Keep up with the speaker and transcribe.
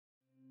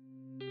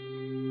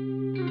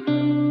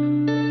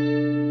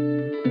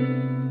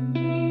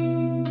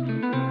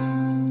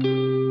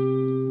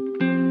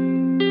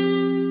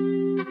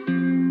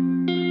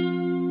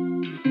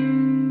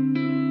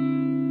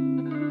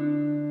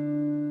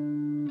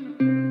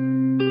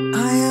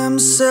am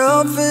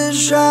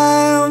selfish,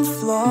 I am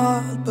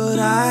flawed, but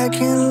I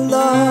can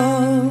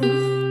love.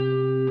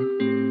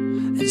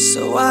 And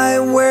so I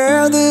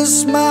wear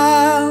this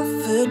smile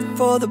fit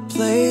for the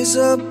place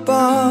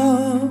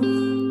above.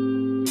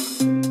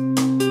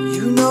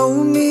 You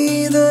know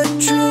me, the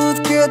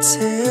truth gets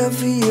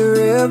heavier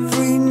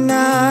every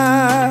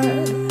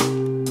night.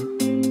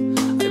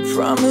 I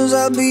promise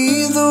I'll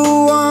be the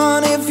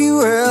one if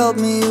you help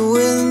me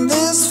win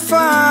this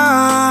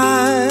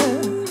fight.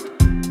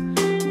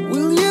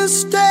 Will you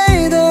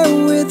stay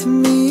there with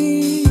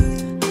me?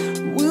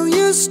 Will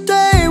you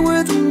stay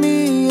with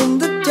me in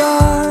the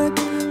dark?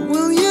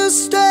 Will you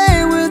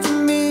stay with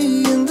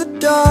me in the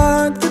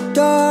dark, the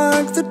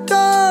dark, the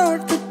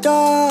dark, the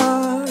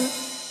dark?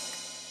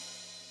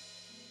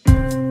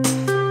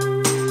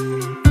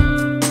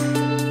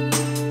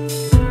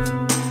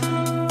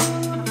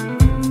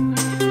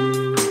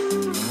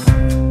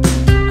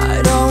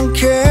 I don't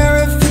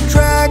care if you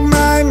drag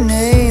my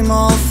name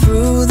all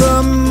through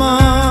the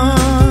mud.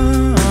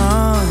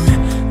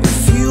 If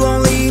you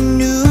only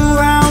knew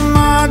how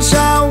much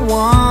I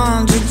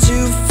wanted to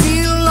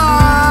feel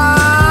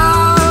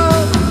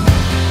love.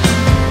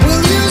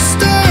 Will you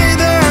stay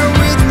there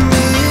with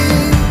me?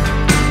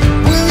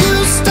 Will you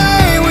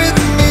stay with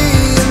me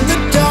in the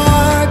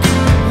dark?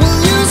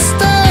 Will you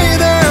stay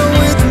there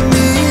with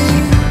me?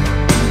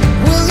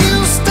 Will you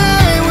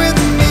stay with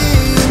me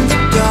in the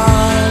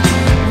dark?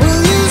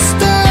 Will you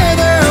stay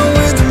there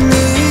with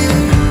me?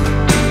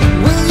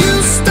 Will you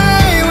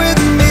stay with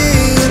me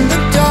in the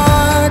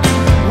dark?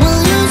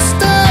 Will you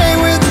stay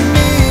with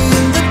me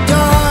in the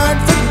dark,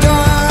 the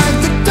dark,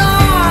 the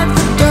dark,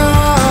 the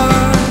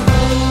dark?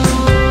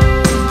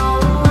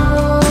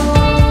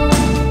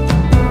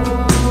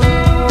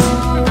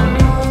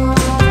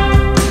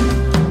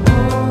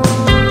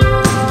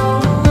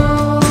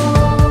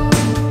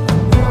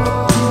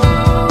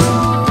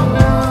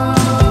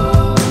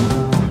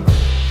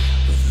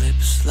 With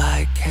lips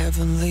like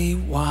heavenly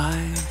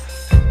wine,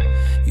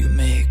 you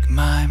make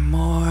my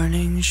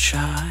morning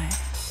shine.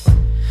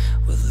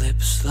 With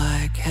lips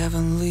like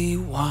heavenly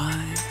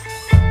wine,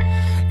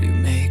 you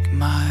make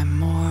my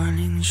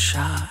morning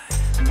shine.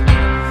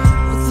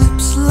 With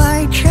lips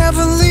like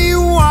heavenly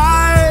wine.